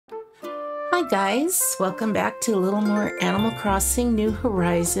Hi guys, welcome back to a little more Animal Crossing New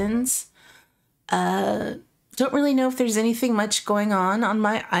Horizons. Don't really know if there's anything much going on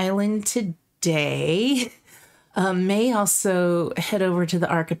my island today. May also head over to the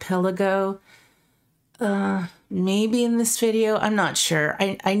archipelago. Maybe in this video, I'm not sure.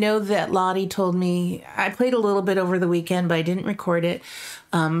 I know that Lottie told me, I played a little bit over the weekend, but I didn't record it.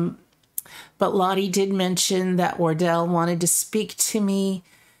 But Lottie did mention that Wardell wanted to speak to me.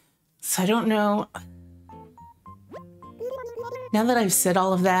 So I don't know. Now that I've said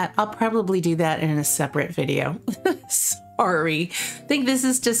all of that, I'll probably do that in a separate video. Sorry. I think this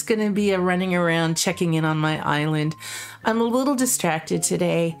is just going to be a running around checking in on my island. I'm a little distracted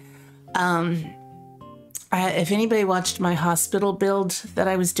today. If anybody watched my hospital build that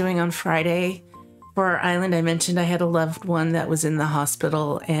I was doing on Friday for our island, I mentioned I had a loved one that was in the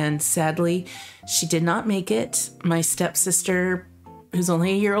hospital, and sadly, she did not make it. My stepsister, who's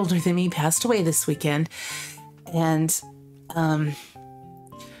only a year older than me, passed away this weekend. And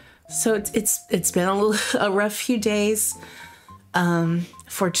so it's been a rough few days.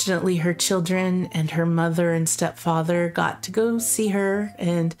 Fortunately, her children and her mother and stepfather got to go see her,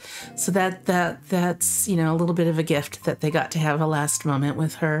 and so that's, you know, a little bit of a gift that they got to have a last moment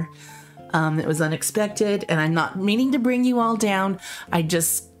with her. It was unexpected, and I'm not meaning to bring you all down. I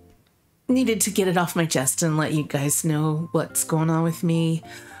just needed to get it off my chest and let you guys know what's going on with me.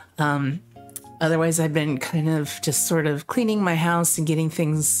 Otherwise, I've been kind of just sort of cleaning my house and getting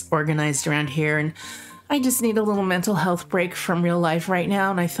things organized around here, and I just need a little mental health break from real life right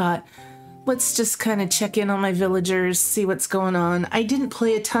now. And I thought, let's just kind of check in on my villagers, see what's going on. I didn't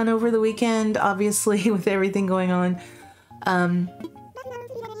play a ton over the weekend, obviously, with everything going on.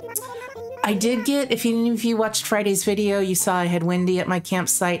 I did get, if you watched Friday's video, you saw I had Wendy at my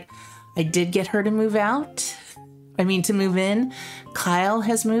campsite. I did get her to move out. To move in. Kyle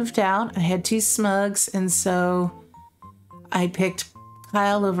has moved out. I had 2 smugs, and so I picked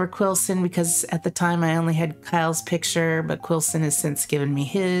Kyle over Quilson because at the time I only had Kyle's picture, but Quilson has since given me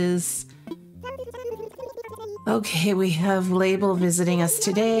his. Okay, we have Label visiting us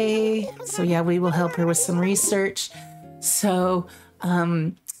today. So yeah, we will help her with some research. So,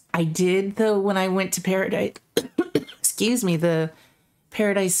 I did, though, when I went to Paradise, excuse me, the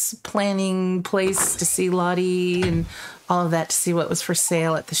Paradise planning place to see Lottie and all of that, to see what was for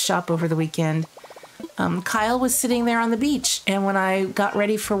sale at the shop over the weekend. Kyle was sitting there on the beach, and when I got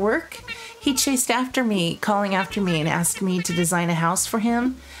ready for work, he chased after me, calling after me, and asked me to design a house for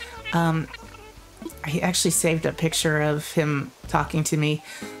him. I actually saved a picture of him talking to me.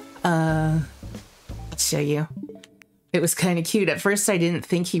 I'll show you. It was kind of cute. At first, I didn't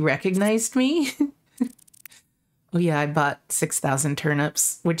think he recognized me. Oh yeah, I bought 6,000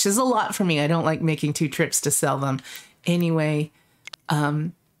 turnips, which is a lot for me. I don't like making 2 trips to sell them. Anyway,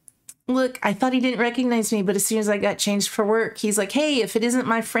 look, I thought he didn't recognize me, but as soon as I got changed for work, he's like, hey, if it isn't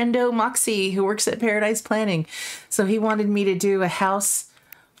my friendo Moxie who works at Paradise Planning. So he wanted me to do a house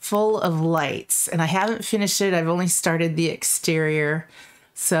full of lights, and I haven't finished it. I've only started the exterior.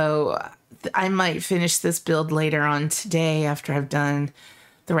 So I might finish this build later on today after I've done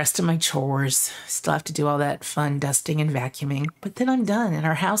the rest of my chores. Still have to do all that fun dusting and vacuuming, but then I'm done, and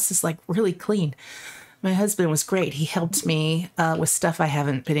our house is like really clean. My husband was great. He helped me with stuff I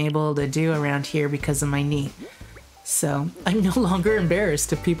haven't been able to do around here because of my knee. So I'm no longer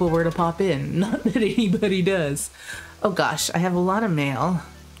embarrassed if people were to pop in. Not that anybody does. Oh gosh, I have a lot of mail.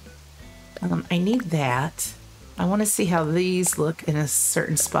 I need that. I want to see how these look in a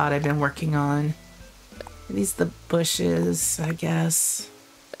certain spot I've been working on. Are these the bushes, I guess?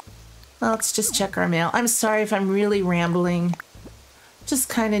 Well, let's just check our mail. I'm sorry if I'm really rambling. Just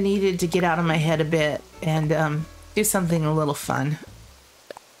kind of needed to get out of my head a bit and do something a little fun.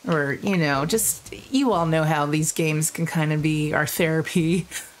 Or, you know, just, you all know how these games can kind of be our therapy,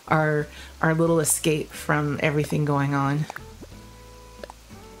 our little escape from everything going on.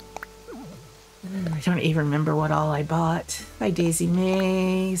 I don't even remember what all I bought. Hi, Daisy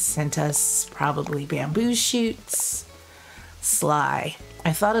May sent us probably bamboo shoots. Sly.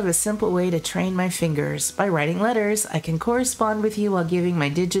 I thought of a simple way to train my fingers. By writing letters, I can correspond with you while giving my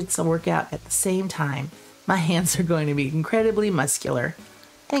digits a workout at the same time. My hands are going to be incredibly muscular.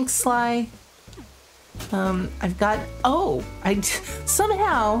 Thanks, Sly. I've got... Oh!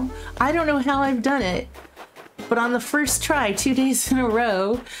 Somehow, I don't know how I've done it, but on the first try, 2 days in a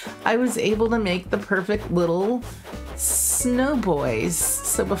row, I was able to make the perfect little snow boys.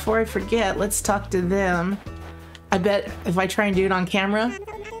 So before I forget, let's talk to them. I bet if I try and do it on camera,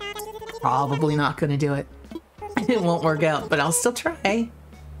 probably not going to do it. It won't work out, but I'll still try.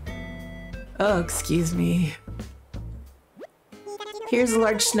 Oh, excuse me. Here's a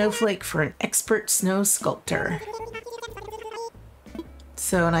large snowflake for an expert snow sculptor.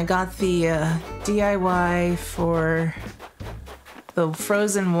 So, and I got the DIY for the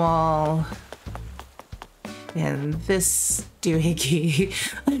frozen wall and this doohickey.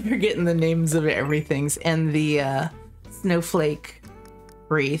 I'm forgetting the names of everything. And the snowflake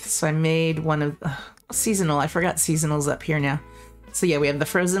wreath. So I made one of seasonal. I forgot seasonal's up here now. So yeah, we have the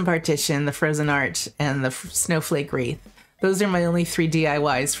frozen partition, the frozen arch, and the snowflake wreath. Those are my only 3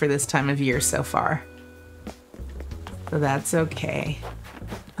 DIYs for this time of year so far. So that's okay.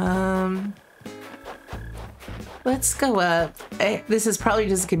 Let's go up. This is probably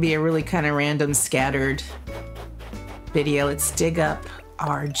just gonna be a really kind of random scattered video. Let's dig up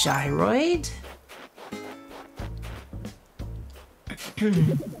our gyroid.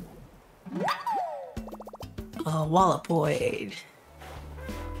 Oh, wallopoid.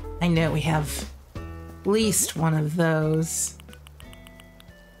 I know we have at least one of those.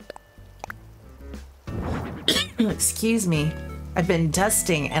 Excuse me. I've been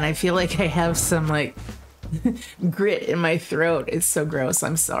dusting and I feel like I have some like grit in my throat. It's so gross.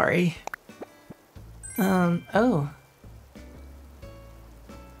 I'm sorry. Oh.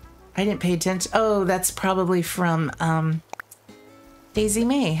 I didn't pay attention. Oh, that's probably from Daisy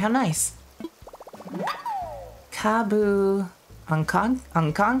May. How nice. Kabu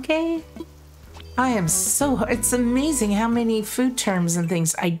Ankanke? I am so... It's amazing how many food terms and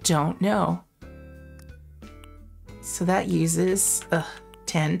things I don't know. So that uses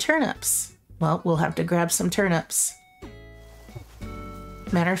 10 turnips. Well, we'll have to grab some turnips.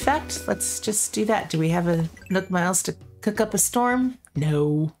 Matter of fact, let's just do that. Do we have a Nook Miles to cook up a storm?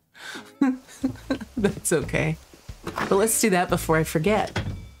 No. That's okay. But let's do that before I forget.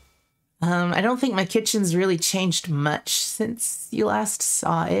 I don't think my kitchen's really changed much since you last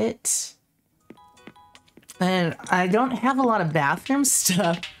saw it. And I don't have a lot of bathroom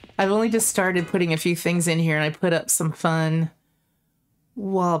stuff. I've only just started putting a few things in here and I put up some fun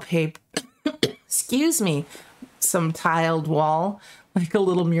wallpaper. Excuse me. Some tiled wall, like a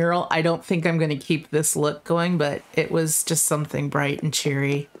little mural. I don't think I'm going to keep this look going, but it was just something bright and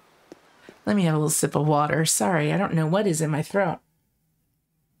cheery. Let me have a little sip of water. Sorry, I don't know what is in my throat.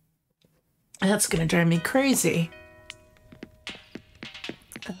 That's going to drive me crazy.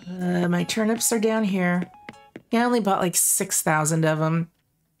 My turnips are down here. Yeah, I only bought like 6,000 of them.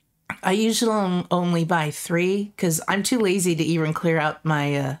 I usually only buy 3 because I'm too lazy to even clear out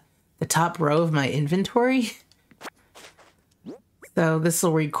my the top row of my inventory. So this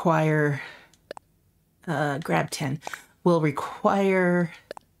will require, grab 10, will require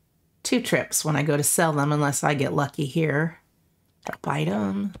 2 trips when I go to sell them unless I get lucky here. Drop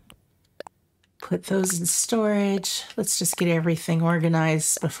item. Put those in storage. Let's just get everything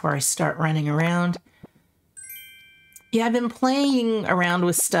organized before I start running around. Yeah, I've been playing around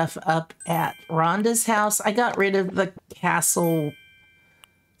with stuff up at Rhonda's house. I got rid of the castle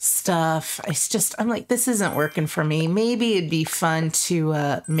stuff. I'm like, this isn't working for me. Maybe it'd be fun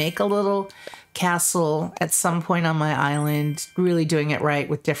to make a little castle at some point on my island, really doing it right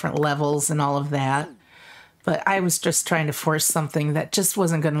with different levels and all of that. But I was just trying to force something that just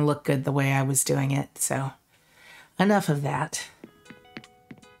wasn't going to look good the way I was doing it. So enough of that.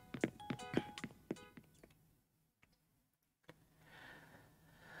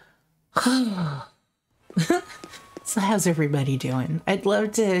 So how's everybody doing? I'd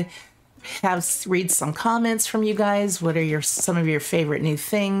love to read some comments from you guys. What are some of your favorite new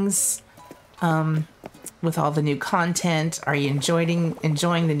things with all the new content? Are you enjoying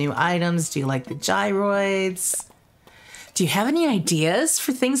the new items? Do you like the gyroids? Do you have any ideas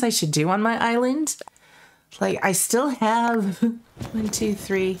for things I should do on my island? Like, I still have 1, 2,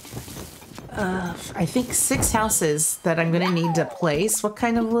 3, I think 6 houses that I'm gonna need to place. What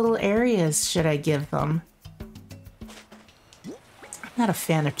kind of little areas should I give them? I'm not a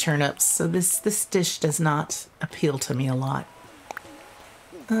fan of turnips, so this dish does not appeal to me a lot.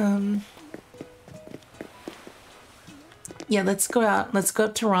 Yeah, let's go out. Let's go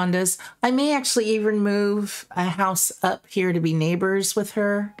up to Rhonda's. I may actually even move a house up here to be neighbors with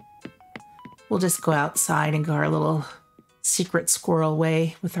her. We'll just go outside and go our little secret squirrel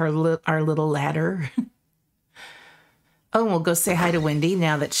way with our little ladder. Oh, and we'll go say hi to Wendy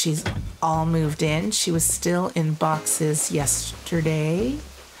now that she's all moved in. She was still in boxes yesterday.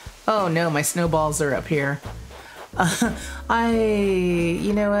 Oh no, my snowballs are up here.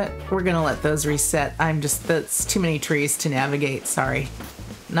 You know what? We're gonna let those reset. That's too many trees to navigate. Sorry.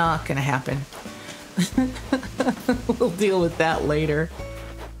 Not gonna happen. We'll deal with that later.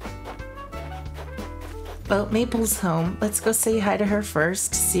 Oh, Maple's home. Let's go say hi to her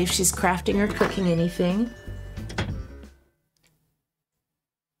first, see if she's crafting or cooking anything.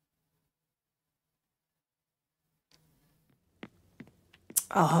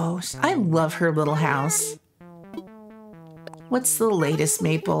 Oh, I love her little house. What's the latest,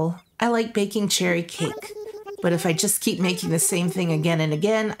 Maple? I like baking cherry cake, but if I just keep making the same thing again and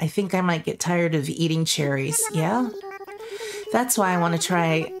again, I think I might get tired of eating cherries, yeah? That's why I want to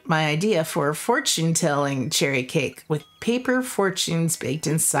try my idea for a fortune-telling cherry cake with paper fortunes baked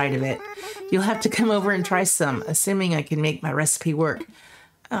inside of it. You'll have to come over and try some, assuming I can make my recipe work.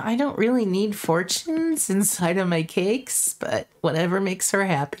 I don't really need fortunes inside of my cakes, but whatever makes her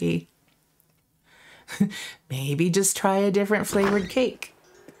happy. Maybe just try a different flavored cake.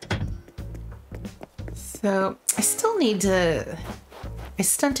 So I still need to... I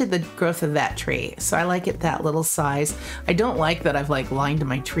stunted the growth of that tree, so I like it that little size. I don't like that I've like lined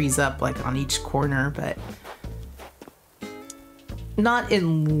my trees up like on each corner, but not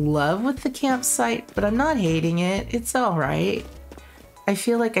in love with the campsite, but I'm not hating it. It's all right. I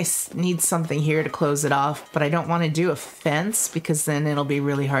feel like I need something here to close it off, but I don't want to do a fence because then it'll be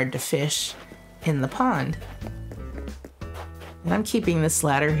really hard to fish in the pond. And I'm keeping this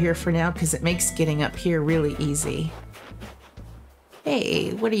ladder here for now because it makes getting up here really easy.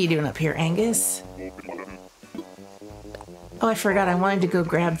 Hey, what are you doing up here, Angus? Oh, I forgot I wanted to go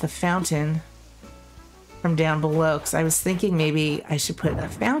grab the fountain from down below because I was thinking maybe I should put a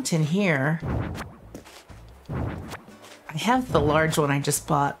fountain here. I have the large one I just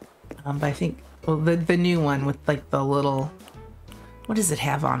bought, but I think, well, the new one with like the little, what does it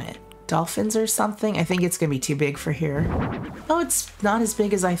have on it? Dolphins or something? I think it's gonna be too big for here. Oh, it's not as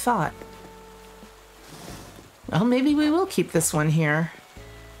big as I thought. Well, maybe we will keep this one here.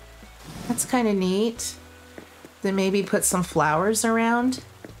 That's kind of neat. Then maybe put some flowers around.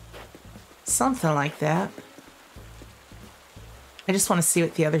 Something like that. I just want to see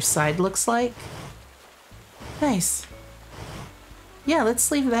what the other side looks like. Nice. Yeah,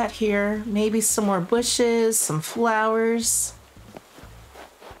 let's leave that here. Maybe some more bushes, some flowers.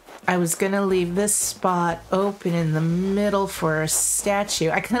 I was gonna leave this spot open in the middle for a statue.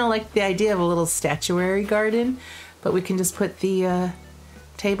 I kind of like the idea of a little statuary garden, but we can just put the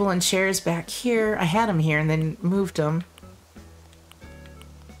table and chairs back here. I had them here and then moved them.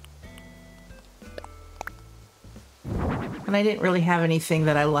 And I didn't really have anything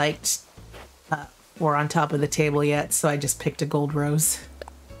that I liked for on top of the table yet, so I just picked a gold rose.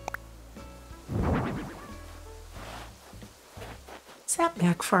 Is that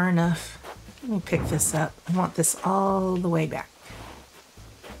back far enough? Let me pick this up. I want this all the way back.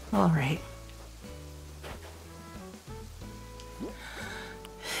 All right.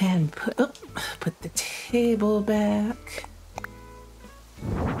 And put the table back.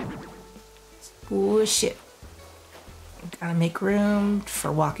 Squish it. Gotta make room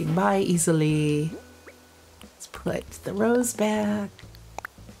for walking by easily. Let's put the rose back.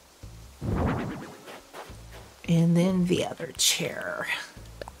 And then the other chair.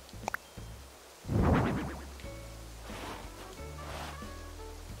 I'm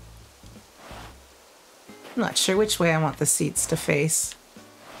not sure which way I want the seats to face.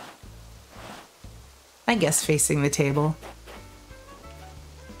 I guess facing the table.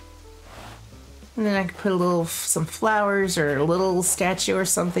 And then I could put some flowers or a little statue or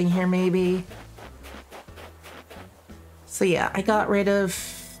something here maybe. So yeah, I got rid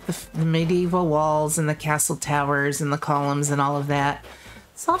of the medieval walls and the castle towers and the columns and all of that.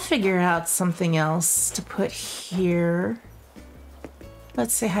 So I'll figure out something else to put here.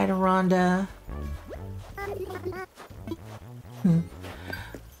 Let's say hi to Rhonda.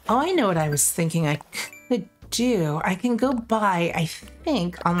 Oh, I know what I was thinking I could do. I can go buy, I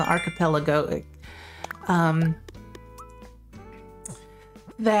think, on the archipelago,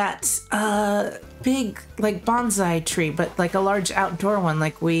 that big, like, bonsai tree, but like a large outdoor one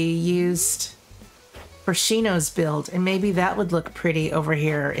like we used for Shino's build. And maybe that would look pretty over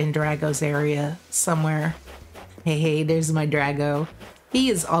here in Drago's area somewhere. Hey, there's my Drago. He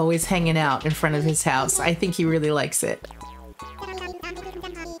is always hanging out in front of his house. I think he really likes it.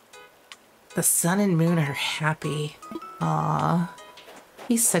 The sun and moon are happy. Aww.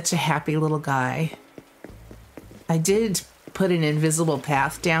 He's such a happy little guy. I did put an invisible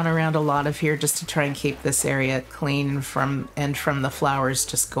path down around a lot of here just to try and keep this area clean from the flowers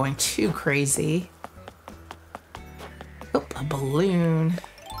just going too crazy. Oh, a balloon.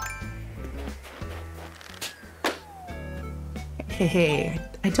 Hey,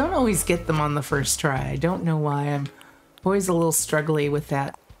 I don't always get them on the first try. I don't know why. I'm always a little struggly with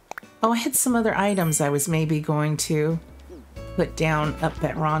that. Oh, I had some other items I was maybe going to put down up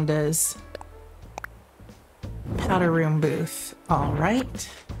at Rhonda's powder room booth. All right.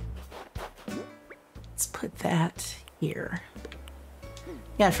 Let's put that here.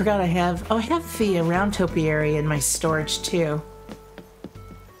 Yeah, I forgot I have the round topiary in my storage too.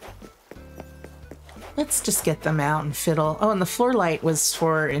 let's just get them out and fiddle. Oh, and the floor light was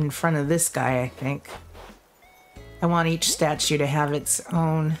for in front of this guy, I think. I want each statue to have its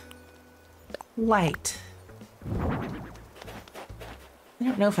own light. I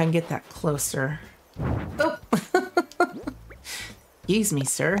don't know if I can get that closer. Oh! Excuse me,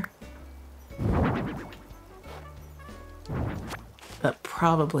 sir. But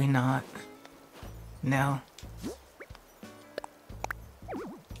probably not. No.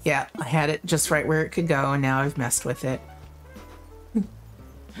 Yeah, I had it just right where it could go, and now I've messed with it.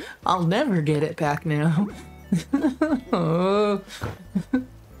 I'll never get it back now. Oh.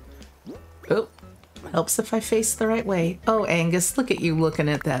 Oh, helps if I face the right way. Oh, Angus, look at you looking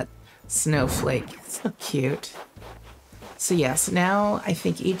at that snowflake. So cute. So yes, now I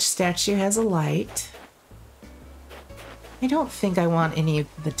think each statue has a light. I don't think I want any of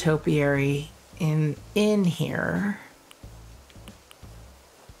the topiary in here.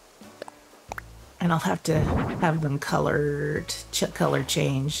 And I'll have to have them color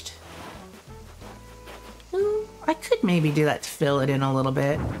changed. Ooh, I could maybe do that to fill it in a little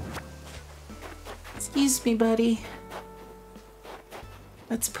bit. Excuse me, buddy.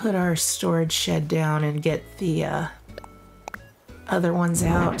 Let's put our storage shed down and get the other ones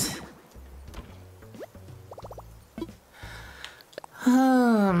out.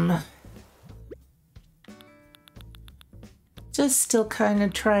 Just still kind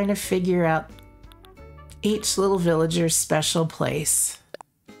of trying to figure out each little villager's special place.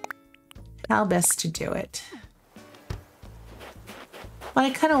 How best to do it. But I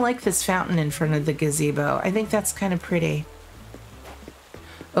kind of like this fountain in front of the gazebo. I think that's kind of pretty.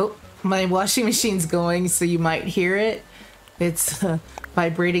 Oh, my washing machine's going, so you might hear it. It's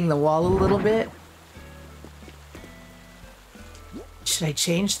vibrating the wall a little bit. Should I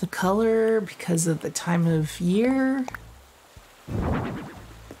change the color because of the time of year?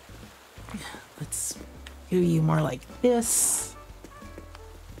 Let's do you more like this.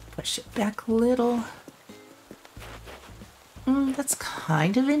 Push it back a little. That's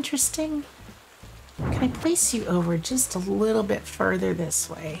kind of interesting. Can I place you over just a little bit further this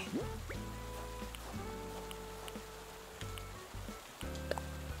way?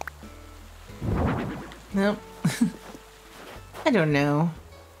 Nope. I don't know.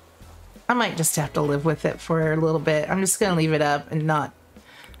 I might just have to live with it for a little bit. I'm just going to leave it up and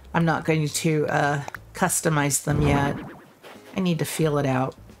I'm not going to customize them yet. I need to feel it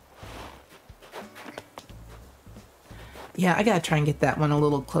out. Yeah, I gotta try and get that one a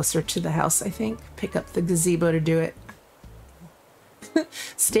little closer to the house, I think. Pick up the gazebo to do it.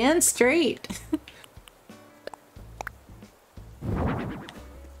 Stand straight.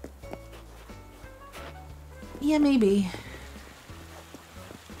 Yeah, maybe.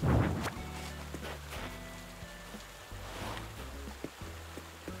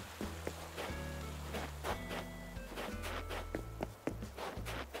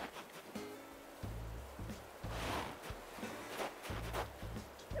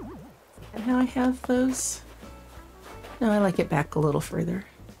 And now I have those. No, I like it back a little further.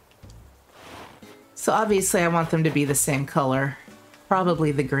 So obviously I want them to be the same color.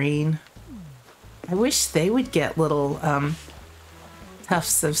 Probably the green. I wish they would get little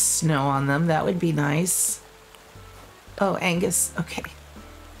tufts of snow on them. That would be nice. Oh, Angus. Okay.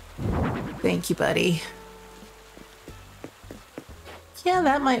 Thank you, buddy. Yeah,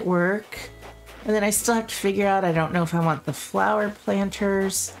 that might work. And then I still have to figure out, I don't know if I want the flower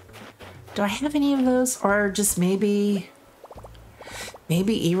planters. Do I have any of those? Or just maybe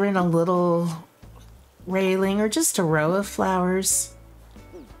even a little railing or just a row of flowers.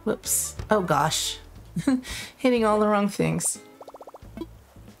 Whoops. Oh gosh. Hitting all the wrong things.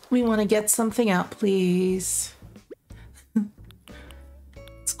 We want to get something out, please.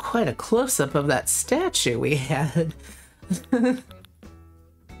 It's quite a close-up of that statue we had.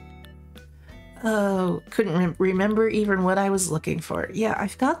 Oh, couldn't remember even what I was looking for. Yeah,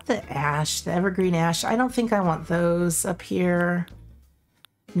 I've got the ash, the evergreen ash. I don't think I want those up here.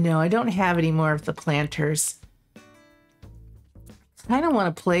 No, I don't have any more of the planters. I don't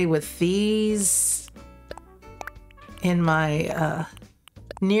want to play with these in my,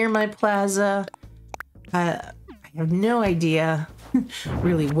 near my plaza. I have no idea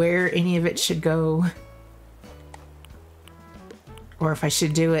really where any of it should go. Or if I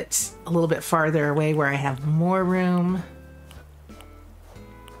should do it a little bit farther away where I have more room.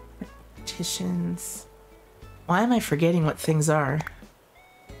 Partitions. Why am I forgetting what things are?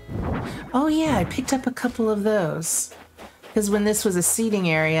 Oh yeah, I picked up a couple of those. Because when this was a seating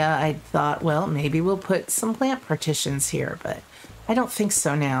area, I thought, well, maybe we'll put some plant partitions here, but I don't think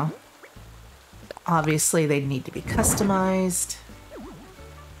so now. Obviously, they'd need to be customized.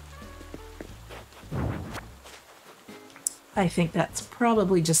 I think that's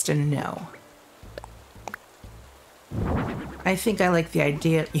probably just a no. I think I like the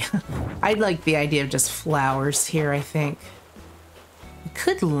idea. Yeah, I like the idea of just flowers here, I think. I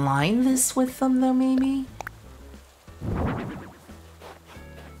could line this with them though, maybe.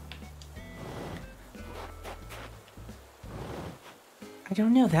 I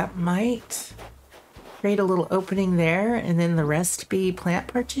don't know, that might create a little opening there and then the rest be plant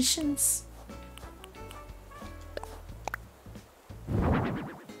partitions.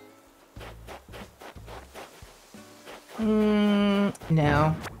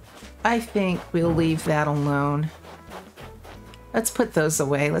 No. I think we'll leave that alone. Let's put those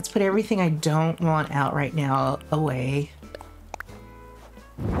away. Let's put everything I don't want out right now away.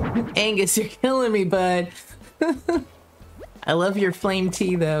 Angus, you're killing me, bud. I love your flame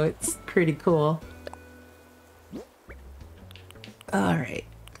tea, though. It's pretty cool. All right.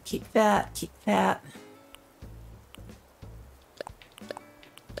 Keep that. Keep that.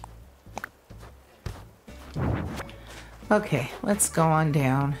 Okay, let's go on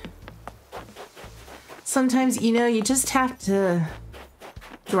down. Sometimes, you know, you just have to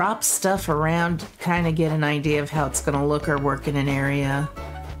drop stuff around to kind of get an idea of how it's going to look or work in an area.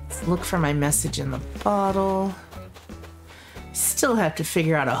 Let's look for my message in the bottle. Still have to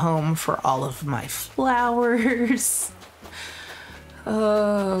figure out a home for all of my flowers.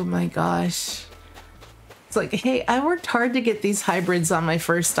 Oh my gosh. It's like, hey, I worked hard to get these hybrids on my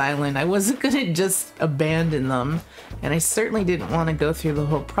first island. I wasn't going to just abandon them. And I certainly didn't want to go through the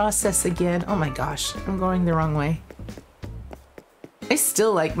whole process again. Oh my gosh, I'm going the wrong way. I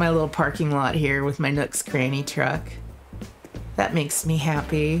still like my little parking lot here with my Nook's Cranny truck. That makes me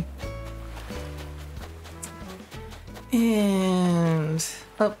happy. And,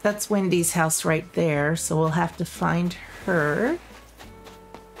 oh, that's Wendy's house right there. So we'll have to find her.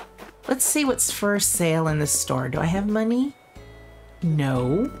 Let's see what's for sale in the store. Do I have money?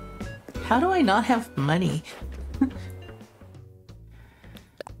 No. How do I not have money?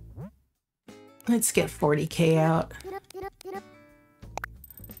 Let's get 40K out.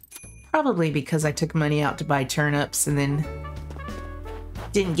 Probably because I took money out to buy turnips and then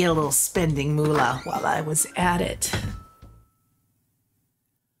didn't get a little spending moolah while I was at it.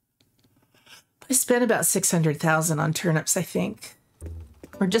 I spent about 600,000 on turnips, I think.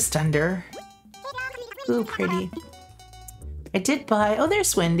 Or just under. Ooh, pretty. I did buy... Oh,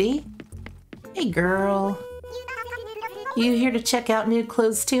 there's Wendy. Hey, girl. You here to check out new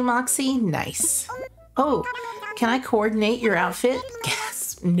clothes too, Moxie? Nice. Oh, can I coordinate your outfit?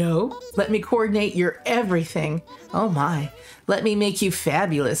 Yes. No. Let me coordinate your everything. Oh, my. Let me make you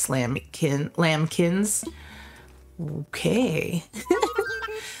fabulous, lambkins. Okay.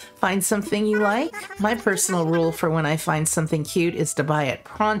 Find something you like? My personal rule for when I find something cute is to buy it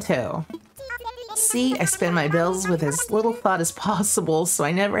pronto. See, I spend my bills with as little thought as possible, so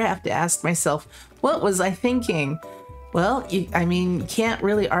I never have to ask myself, what was I thinking? Well, you can't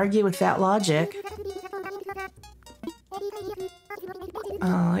really argue with that logic.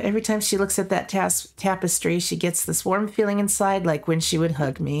 Every time she looks at that tapestry, she gets this warm feeling inside, like when she would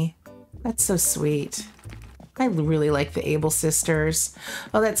hug me. That's so sweet. I really like the Able sisters.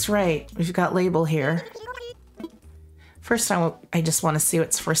 Oh, that's right. We've got Label here. First, I just want to see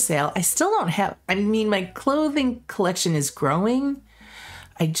what's for sale. I still don't have... I mean, my clothing collection is growing.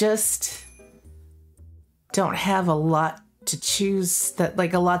 I just don't have a lot to choose, that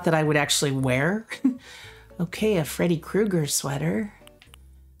like a lot that I would actually wear. Okay, a Freddy Krueger sweater.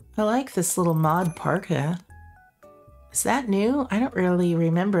 I like this little mod parka. Is that new? I don't really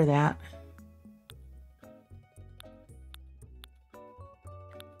remember that.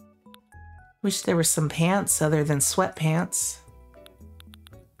 Wish there were some pants other than sweatpants.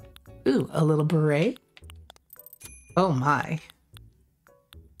 Ooh, a little beret. Oh my.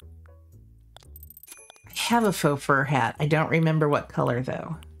 I have a faux fur hat. I don't remember what color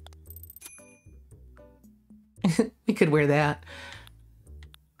though. We could wear that.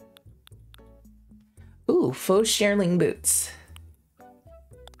 Ooh, faux shearling boots.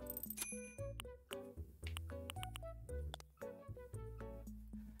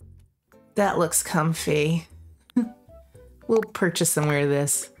 That looks comfy. We'll purchase and wear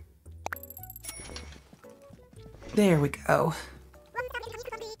this. There we go.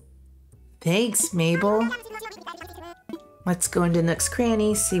 Thanks, Mabel. Let's go into Nook's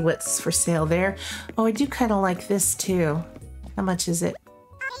Cranny, see what's for sale there. Oh, I do kind of like this too. How much is it?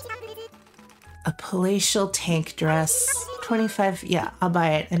 A palatial tank dress. 25. Yeah, I'll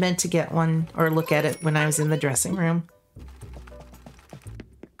buy it. I meant to get one or look at it when I was in the dressing room.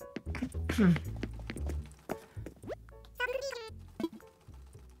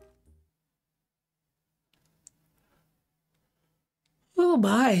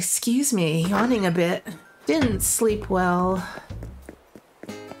 bye. Excuse me, yawning a bit. Didn't sleep well.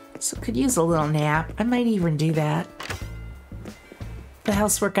 So could use a little nap. I might even do that. The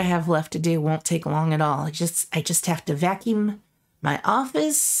housework I have left to do won't take long at all. I just have to vacuum my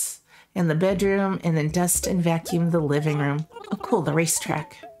office and the bedroom and then dust and vacuum the living room. Oh cool, the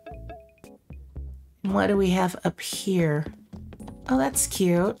racetrack. And what do we have up here? Oh, that's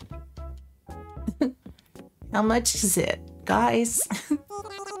cute. How much is it, guys?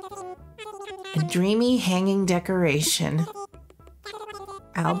 A dreamy hanging decoration.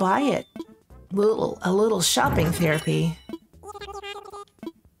 I'll buy it. A little shopping therapy.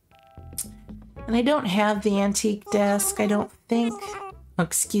 And I don't have the antique desk, I don't think. Oh,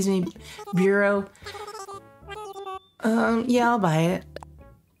 excuse me, bureau. Yeah, I'll buy it.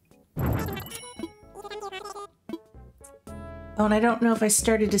 Oh, and I don't know if I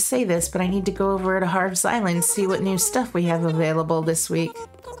started to say this, but I need to go over to Harv's Island and see what new stuff we have available this week.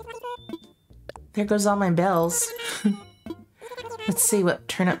 There goes all my bells. Let's see what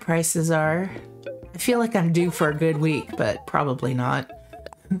turnip prices are. I feel like I'm due for a good week, but probably not.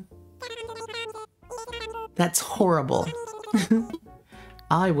 That's horrible.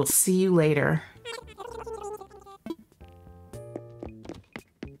 I will see you later.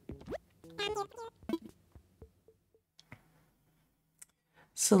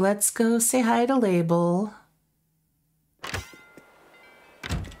 So let's go say hi to Label.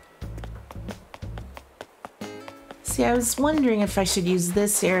 See, I was wondering if I should use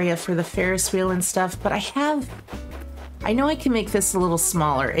this area for the Ferris wheel and stuff, but I know I can make this a little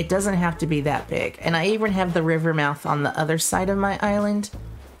smaller. It doesn't have to be that big. And I even have the river mouth on the other side of my island.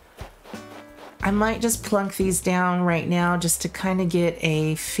 I might just plunk these down right now just to kind of get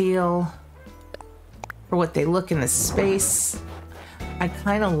a feel for what they look in the space. I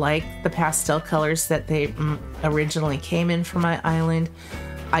kind of like the pastel colors that they originally came in for my island.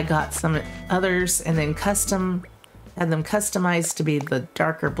 I got some others and then had them customized to be the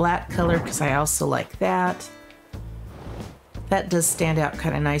darker black color because I also like that. That does stand out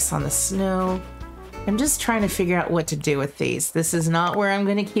kind of nice on the snow. I'm just trying to figure out what to do with these. This is not where I'm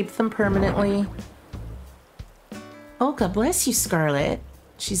going to keep them permanently. Oh, God bless you, Scarlett.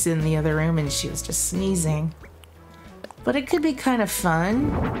 She's in the other room and she was just sneezing. But it could be kind of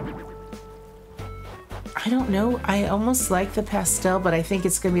fun. I don't know. I almost like the pastel, but I think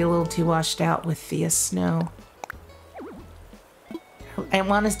it's going to be a little too washed out with the snow. I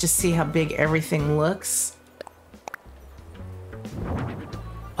want us to see how big everything looks.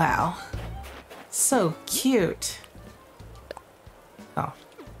 Wow. So cute. Oh,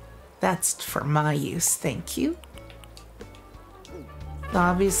 that's for my use. Thank you.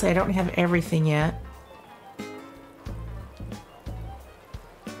 Obviously, I don't have everything yet.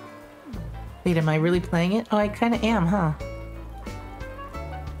 Wait, am I really playing it? Oh, I kind of am, huh?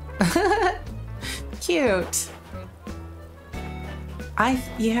 Cute. I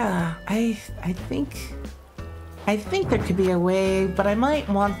think there could be a way, but I might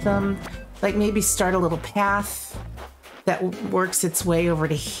want them, like maybe start a little path that works its way over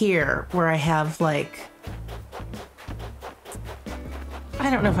to here, where I have like, I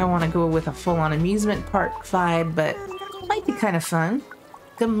don't know if I want to go with a full-on amusement park vibe, but it might be kind of fun.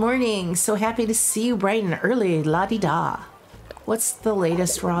 Good morning. So happy to see you bright and early. La-di-da. What's the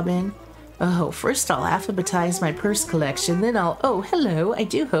latest, Robin? Oh, first I'll alphabetize my purse collection, then I'll... Oh, hello. I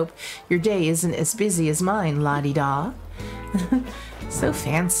do hope your day isn't as busy as mine, la-di-da. So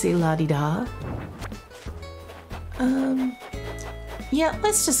fancy, la-di-da. Yeah,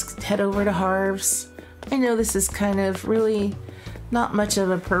 let's just head over to Harv's. I know this is kind of really not much of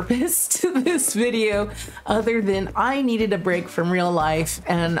a purpose to this video other than I needed a break from real life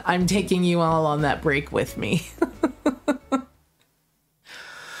and I'm taking you all on that break with me.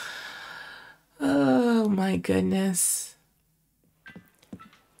 Oh my goodness.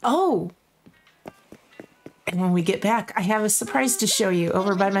 Oh, and when we get back, I have a surprise to show you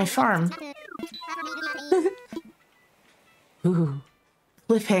over by my farm. Ooh,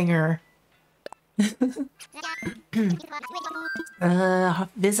 cliffhanger.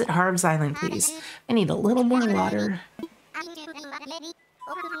 Visit Harv's Island, please. I need a little more water.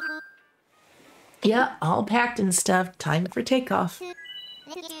 Yeah, all packed and stuff. Time for takeoff.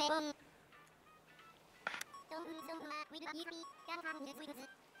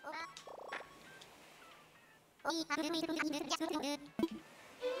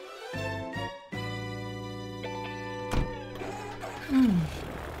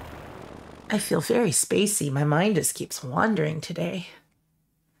 I feel very spacey. My mind just keeps wandering today.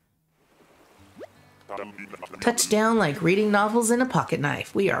 Touchdown like reading novels in a pocket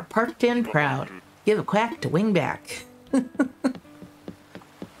knife. We are parked and proud. Give a quack to wing back.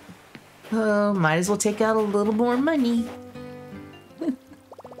 Oh, might as well take out a little more money.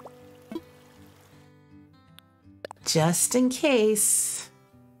 Just in case.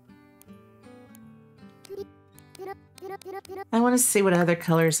 I want to see what other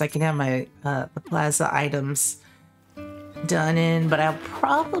colors I can have my the plaza items done in, but I'll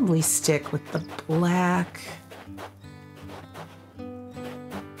probably stick with the black.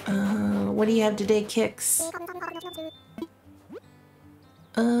 What do you have today, Kix?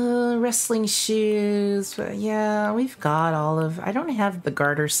 Wrestling shoes. Yeah, we've got all of... I don't have the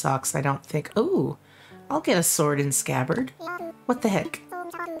garter socks, I don't think. Oh, I'll get a sword and scabbard. What the heck?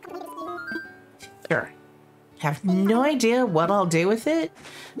 Sure. Have no idea what I'll do with it,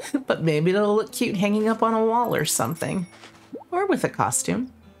 but maybe it'll look cute hanging up on a wall or something. Or with a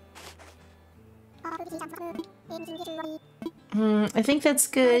costume. I think that's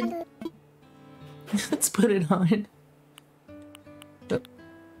good. Let's put it on.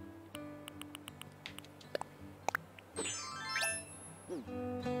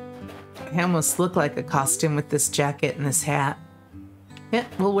 I almost look like a costume with this jacket and this hat. Yeah,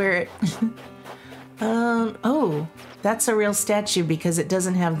 we'll wear it. Oh, that's a real statue because it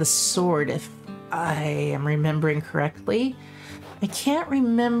doesn't have the sword, if I am remembering correctly. I can't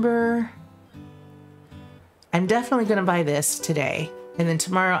remember. I'm definitely going to buy this today. And then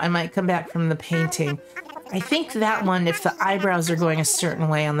tomorrow I might come back from the painting. I think that one, if the eyebrows are going a certain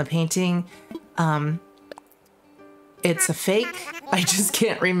way on the painting, it's a fake. I just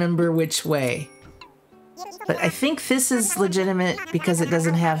can't remember which way. But I think this is legitimate because it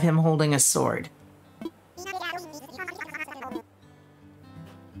doesn't have him holding a sword.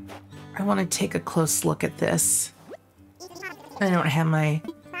 I want to take a close look at this. I don't have my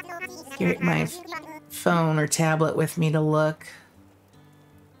phone or tablet with me to look.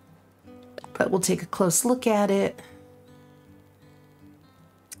 But we'll take a close look at it.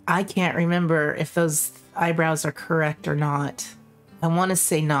 I can't remember if those eyebrows are correct or not. I want to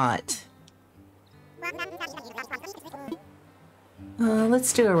say not.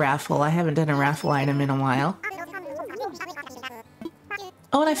 Let's do a raffle. I haven't done a raffle item in a while.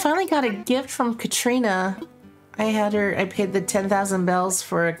 Oh, and I finally got a gift from Katrina. I paid the 10,000 bells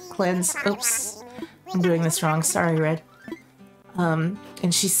for a cleanse. Oops, I'm doing this wrong. Sorry, Red. And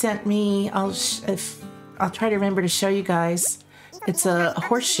she sent me, I'll try to remember to show you guys. It's a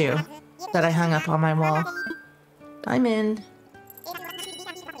horseshoe that I hung up on my wall. I'm in.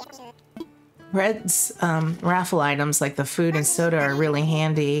 Red's raffle items like the food and soda are really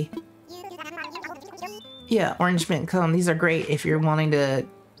handy. Yeah, orange mint cone. These are great if you're wanting to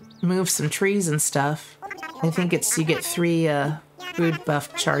move some trees and stuff. I think it's you get 3 food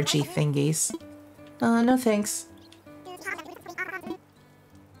buff chargy thingies. No thanks.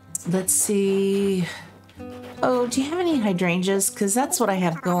 Let's see. Oh, do you have any hydrangeas? Because that's what I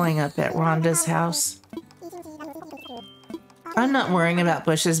have going up at Rhonda's house. I'm not worrying about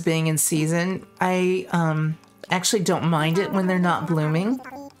bushes being in season. I actually don't mind it when they're not blooming.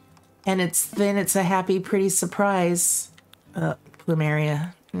 And then it's a happy, pretty surprise.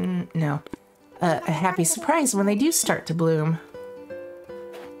 Plumeria. No. A happy surprise when they do start to bloom.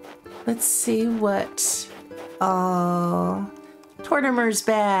 Let's see what... Oh... Tortimer's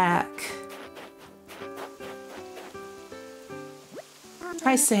back.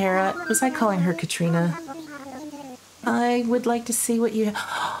 Hi, Sahara. Was I calling her Katrina? I would like to see what you have.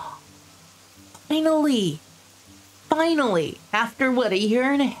 Finally! Finally! After, what, a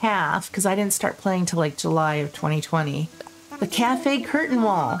year and a half, because I didn't start playing till like July of 2020, the cafe curtain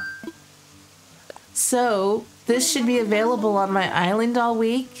wall. So, this should be available on my island all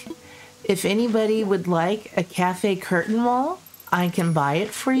week. If anybody would like a cafe curtain wall, I can buy it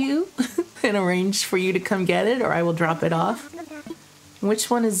for you and arrange for you to come get it, or I will drop it off. Which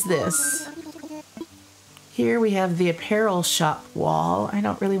one is this? Here we have the apparel shop wall. I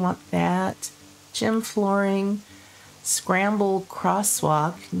don't really want that. Gym flooring, scramble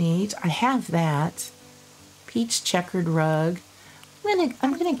crosswalk, neat. I have that. Peach checkered rug.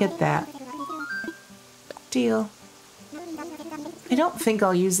 I'm gonna get that. Deal. I don't think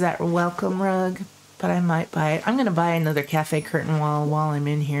I'll use that welcome rug, but I might buy it. I'm gonna buy another cafe curtain wall while I'm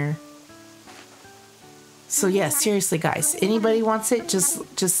in here. So yeah, seriously guys, anybody wants it,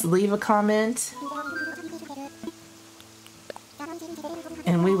 just leave a comment.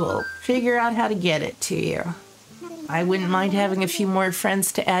 And we will figure out how to get it to you. I wouldn't mind having a few more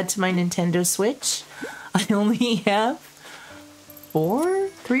friends to add to my Nintendo Switch. I only have 4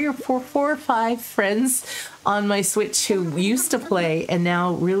 or 5 friends on my Switch who used to play and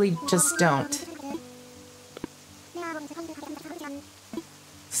now really just don't.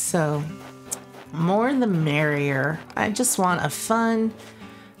 So, more the merrier. I just want a fun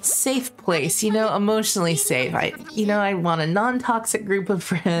safe place, you know, emotionally safe. I want a non-toxic group of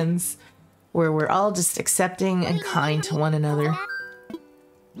friends where we're all just accepting and kind to one another.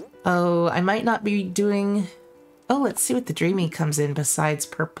 Oh, I might not be doing... Oh, let's see what the Dreamy comes in besides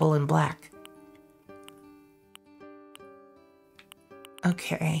purple and black.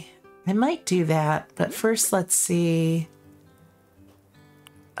 Okay, I might do that, but first let's see.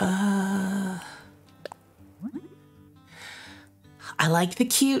 I like the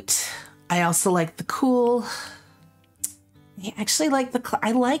cute. I also like the cool. I actually like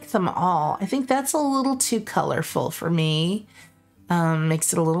I like them all. I think that's a little too colorful for me.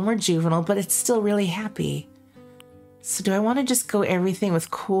 Makes it a little more juvenile, but it's still really happy. So do I want to just go everything with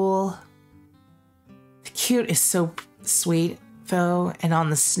cool? The cute is so sweet though, and on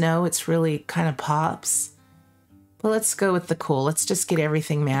the snow it's really kind of pops. But let's go with the cool. Let's just get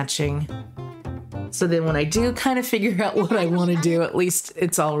everything matching. So then when I do kind of figure out what I want to do, at least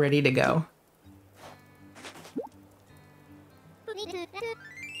it's all ready to go.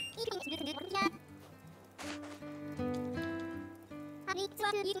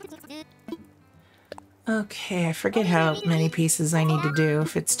 Okay, I forget how many pieces I need to do.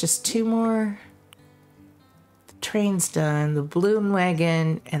 If it's just 2 more. The train's done, the balloon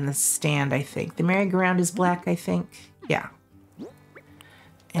wagon, and the stand, I think. The merry-go-round is black, I think. Yeah.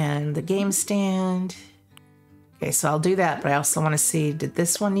 And the game stand. Okay, so I'll do that, but I also want to see, did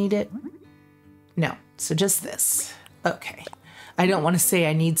this one need it? No, so just this. Okay. I don't want to say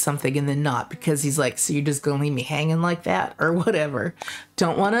I need something and then not, because he's like, so you're just going to leave me hanging like that? Or whatever.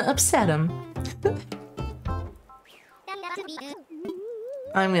 Don't want to upset him.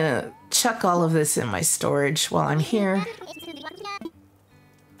 I'm going to chuck all of this in my storage while I'm here.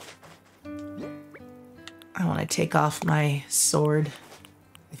 I want to take off my sword.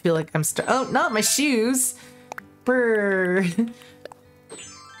 I feel like I'm oh, not my shoes. Brr.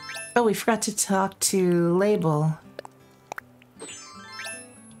 Oh, we forgot to talk to Label.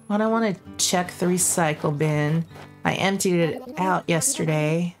 Well, I want to check the recycle bin. I emptied it out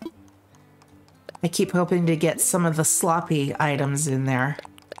yesterday. I keep hoping to get some of the sloppy items in there.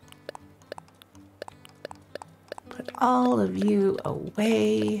 Put all of you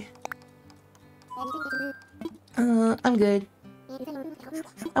away. I'm good.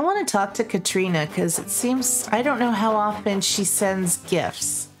 I want to talk to Katrina because it seems, I don't know how often she sends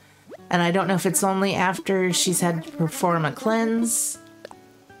gifts. And I don't know if it's only after she's had to perform a cleanse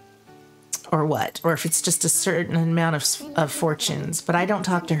or what, or if it's just a certain amount of fortunes. But I don't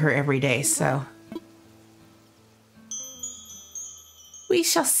talk to her every day, so we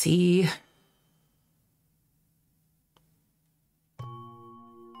shall see.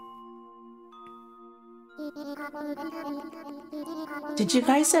 Did you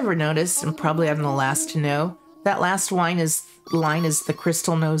guys ever notice, and probably I'm the last to know, that last line is the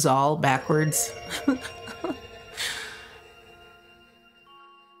crystal knows all backwards?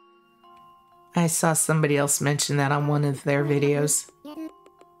 I saw somebody else mention that on one of their videos.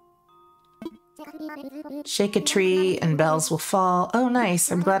 Shake a tree and bells will fall. Oh,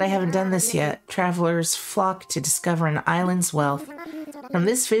 nice. I'm glad I haven't done this yet. Travelers flock to discover an island's wealth. From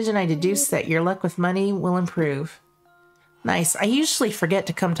this vision, I deduce that your luck with money will improve. Nice. I usually forget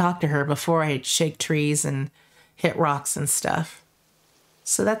to come talk to her before I shake trees and hit rocks and stuff.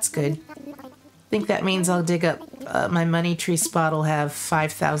 So that's good. I think that means I'll dig up my money tree spot will have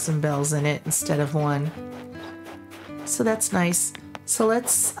 5,000 bells in it instead of 1. So that's nice. So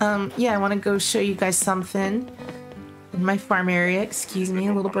let's, yeah, I want to go show you guys something in my farm area. Excuse me,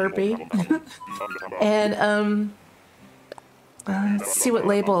 a little burpee. And, let's see what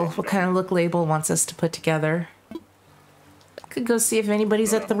kind of look Label wants us to put together. Could go see if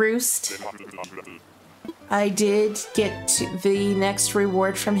anybody's at the roost. I did get the next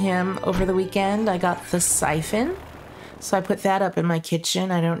reward from him over the weekend. I got the siphon. So I put that up in my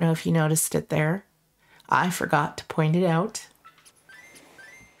kitchen. I don't know if you noticed it there. I forgot to point it out.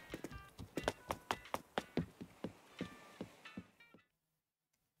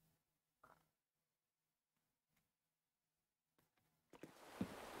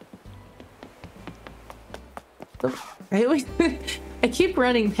 I keep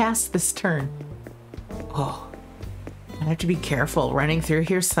running past this turn. Oh, I have to be careful running through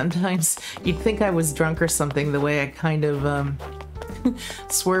here sometimes. You'd think I was drunk or something the way I kind of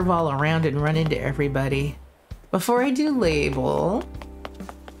swerve all around and run into everybody. Before I do Label,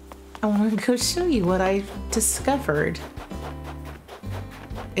 I want to go show you what I discovered.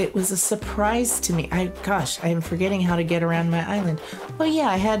 It was a surprise to me. Gosh, I am forgetting how to get around my island. Oh yeah,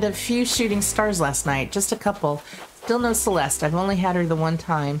 I had a few shooting stars last night, just a couple. Still no Celeste. I've only had her the one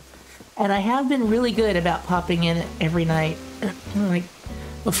time. And I have been really good about popping in every night. Like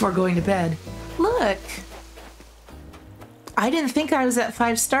before going to bed. Look! I didn't think I was at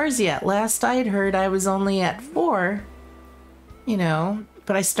 5 stars yet. Last I'd heard I was only at 4. You know,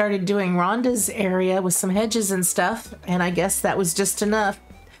 but I started doing Rhonda's area with some hedges and stuff, and I guess that was just enough.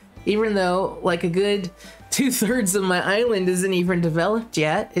 Even though, like, a good 2/3 of my island isn't even developed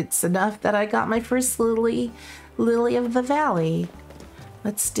yet, it's enough that I got my first lily of the valley.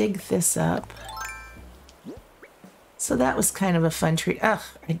 Let's dig this up. So that was kind of a fun treat. Ugh,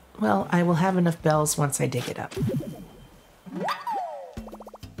 well, I will have enough bells once I dig it up.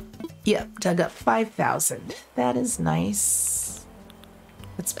 Yep, dug up 5,000. That is nice.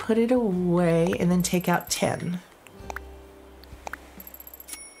 Let's put it away and then take out 10.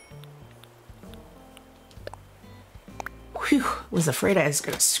 Whew, was afraid I was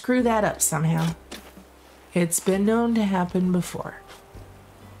going to screw that up somehow. It's been known to happen before.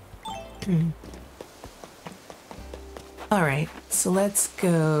 All right, so let's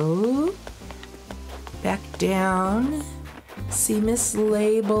go back down. See Miss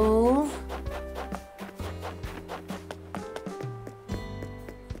Label.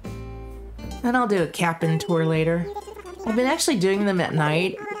 And I'll do a cabin tour later. I've been actually doing them at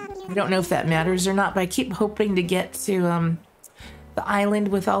night. I don't know if that matters or not, but I keep hoping to get to the island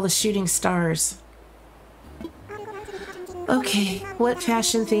with all the shooting stars. Okay, what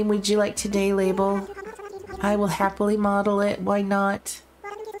fashion theme would you like today, Label? I will happily model it. Why not?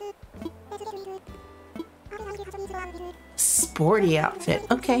 Sporty outfit.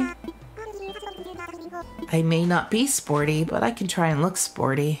 Okay. I may not be sporty, but I can try and look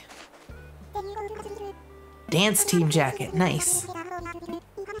sporty. Dance team jacket. Nice.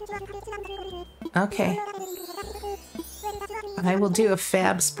 Okay. I will do a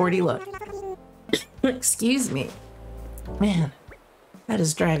fab sporty look. Excuse me. Man, that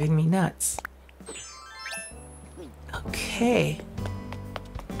is driving me nuts. Okay.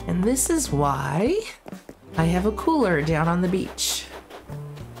 And this is why I have a cooler down on the beach.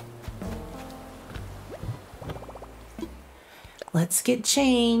 Let's get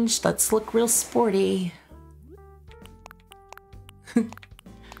changed. Let's look real sporty.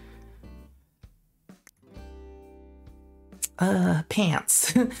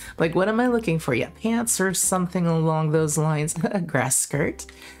 Pants. Like, what am I looking for? Yeah, pants or something along those lines. A grass skirt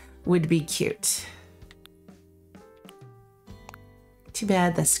would be cute. Too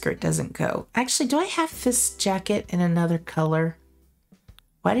bad the skirt doesn't go. Actually, do I have this jacket in another color?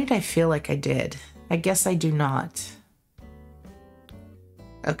 Why did I feel like I did? I guess I do not.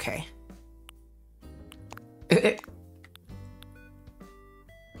 Okay.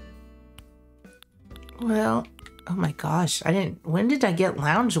 Well, oh my gosh, when did I get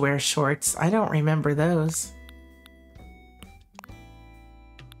loungewear shorts? I don't remember those.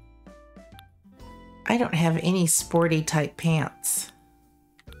 I don't have any sporty type pants.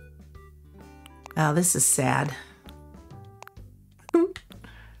 Oh, this is sad.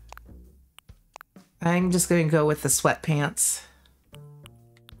 I'm just going to go with the sweatpants.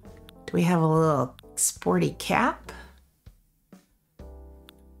 Do we have a little sporty cap?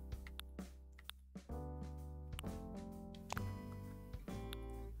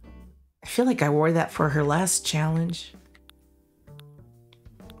 I feel like I wore that for her last challenge.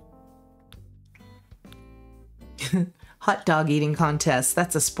 Hot dog eating contest.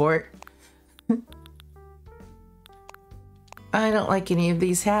 That's a sport. I don't like any of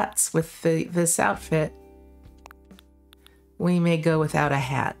these hats with this outfit. We may go without a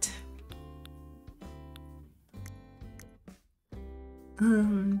hat.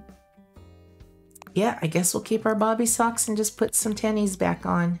 Yeah, I guess we'll keep our bobby socks and just put some tennies back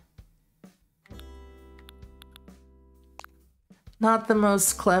on. Not the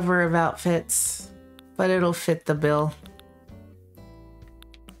most clever of outfits, but it'll fit the bill.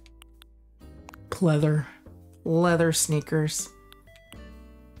 Leather sneakers.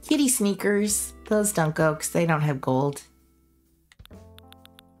 Kitty sneakers. Those don't go because they don't have gold.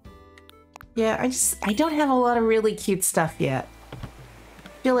 Yeah, I don't have a lot of really cute stuff yet.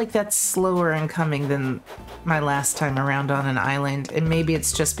 I feel like that's slower in coming than my last time around on an island, and maybe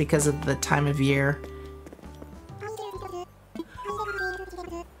it's just because of the time of year.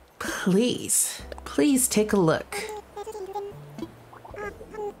 Please take a look.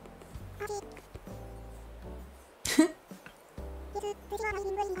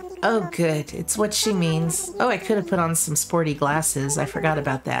 Oh, good. It's what she means. Oh, I could have put on some sporty glasses. I forgot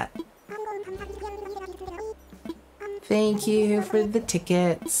about that. Thank you for the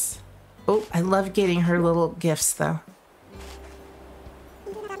tickets. Oh, I love getting her little gifts, though.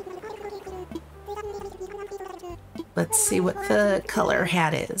 Let's see what the color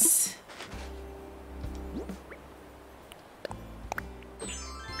hat is.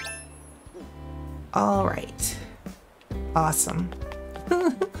 All right. Awesome.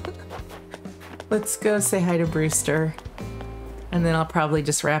 Let's go say hi to Brewster. And then I'll probably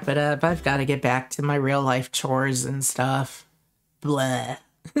just wrap it up. I've got to get back to my real life chores and stuff. Blah.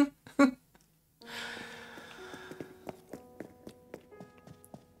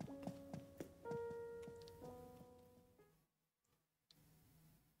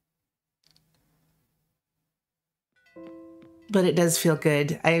 But it does feel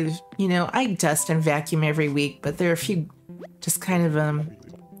good. I dust and vacuum every week, but there are a few just kind of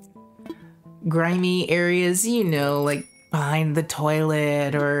grimy areas, like behind the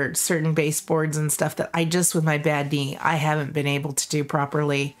toilet or certain baseboards and stuff that I just, with my bad knee, I haven't been able to do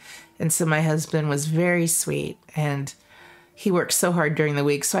properly. And so my husband was very sweet, and he works so hard during the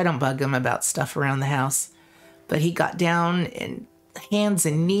week, so I don't bug him about stuff around the house. But he got down and hands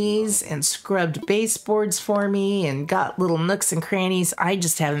and knees and scrubbed baseboards for me and got little nooks and crannies I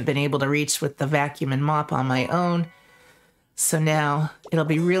just haven't been able to reach with the vacuum and mop on my own. So now it'll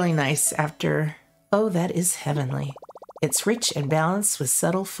be really nice after. Oh, that is heavenly. It's rich and balanced with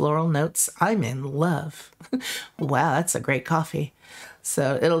subtle floral notes. I'm in love. Wow, that's a great coffee.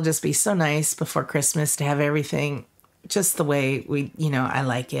 So it'll just be so nice before Christmas to have everything just the way I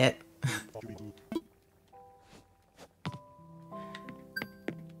like it.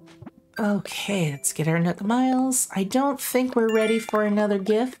 Okay, let's get our Nook Miles. I don't think we're ready for another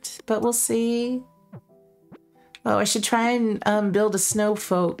gift, but we'll see. Oh, I should try and build a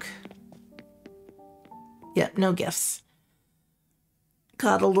snowfolk. Yep, no gifts.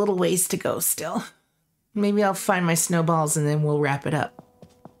 Got a little ways to go still. Maybe I'll find my snowballs and then we'll wrap it up.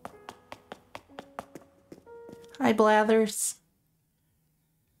 Hi, Blathers.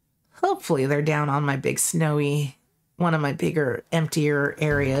 Hopefully they're down on my big snowy, one of my bigger, emptier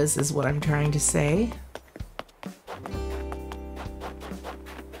areas is what I'm trying to say.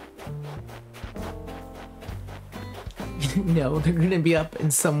 No, they're going to be up in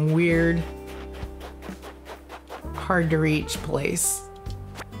some weird, hard to reach place.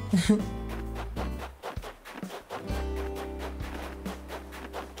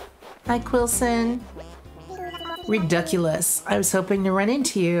 Hi, Quilson. Ridiculous. I was hoping to run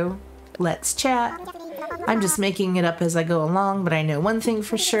into you. Let's chat. I'm just making it up as I go along, but I know one thing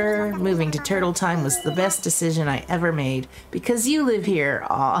for sure. Moving to Turtle Time was the best decision I ever made because you live here.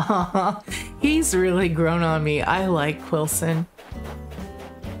 Aw, he's really grown on me. I like Quilson.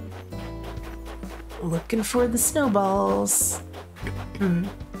 Looking for the snowballs.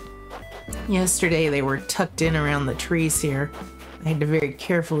 Yesterday they were tucked in around the trees here. I had to very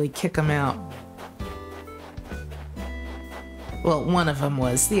carefully kick them out. Well, one of them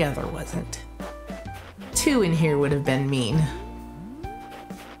was, the other wasn't. Two in here would have been mean.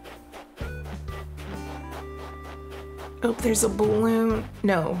 Oh, there's a balloon.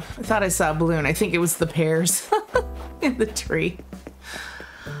 No, I thought I saw a balloon. I think it was the pears in the tree.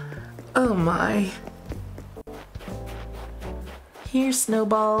 Oh my. Here's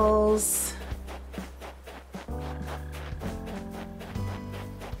snowballs.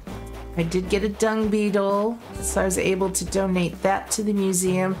 I did get a dung beetle, so I was able to donate that to the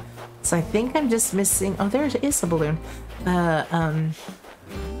museum. So I think I'm just missing, oh, there is a balloon.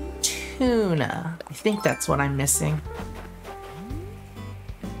 Tuna. I think that's what I'm missing.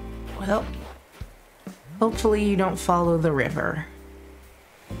 Well, hopefully you don't follow the river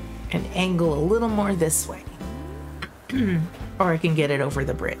and angle a little more this way. Or I can get it over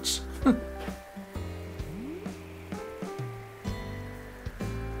the bridge.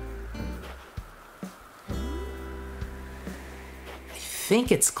 I think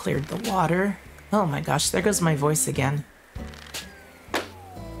it's cleared the water. Oh my gosh, there goes my voice again.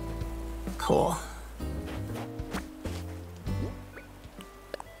 Cool.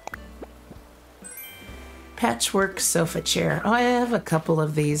 Patchwork sofa chair. Oh, I have a couple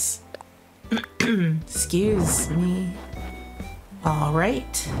of these. Excuse me. All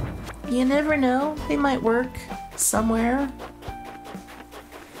right. You never know. They might work somewhere.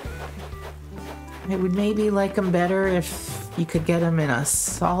 I would maybe like them better if you could get them in a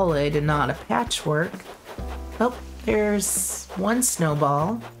solid and not a patchwork. Oh, there's one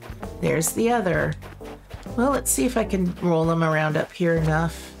snowball. There's the other. Well, let's see if I can roll them around up here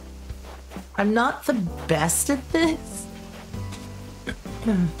enough. I'm not the best at this.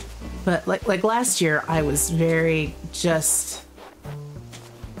 But like last year, I was very just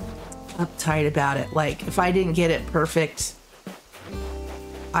uptight about it. Like, if I didn't get it perfect,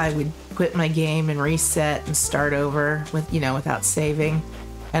 I would quit my game and reset and start over with, without saving.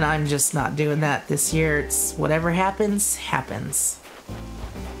 And I'm just not doing that this year. It's whatever happens, happens.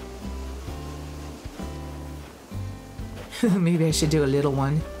 Maybe I should do a little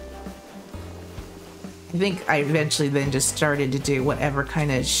one. I think I eventually then just started to do whatever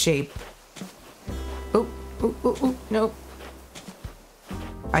kind of shape. Oh, oh, oh, oh, no.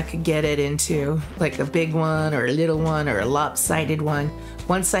 I could get it into like a big one or a little one or a lopsided one.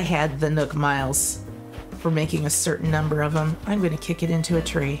 Once I had the Nook miles for making a certain number of them, I'm going to kick it into a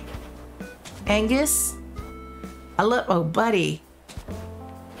tree. Angus? Oh, buddy.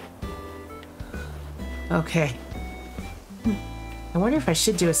 Okay. I wonder if I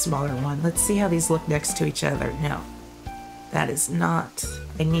should do a smaller one. Let's see how these look next to each other. No, that is not.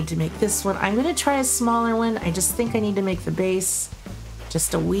 I need to make this one. I'm going to try a smaller one. I just think I need to make the base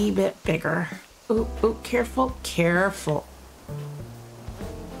just a wee bit bigger. Ooh, ooh, careful, careful.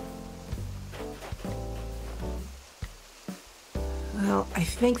 Well, I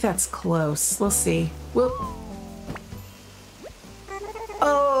think that's close. We'll see. Whoop.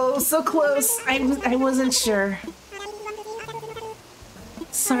 Oh, so close. I wasn't sure.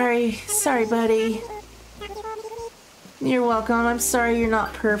 Sorry, buddy. You're welcome. I'm sorry you're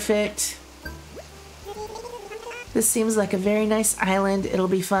not perfect. This seems like a very nice island. It'll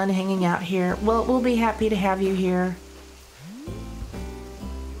be fun hanging out here. Well, we'll be happy to have you here.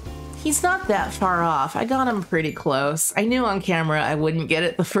 He's not that far off. I got him pretty close. I knew on camera I wouldn't get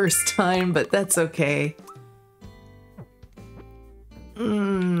it the first time, but that's okay.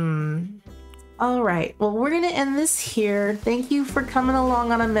 All right, well, we're gonna end this here. Thank you for coming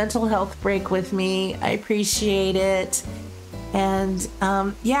along on a mental health break with me. I appreciate it. And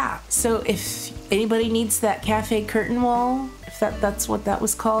yeah, so if anybody needs that cafe curtain wall, if that's what that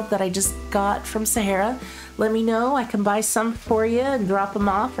was called, that I just got from Sahara, let me know. I can buy some for you and drop them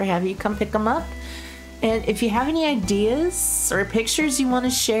off or have you come pick them up. And if you have any ideas or pictures you want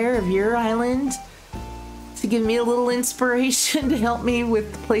to share of your island to give me a little inspiration to help me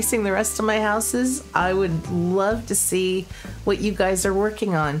with placing the rest of my houses, I would love to see what you guys are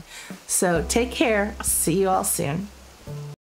working on. So take care. I'll see you all soon.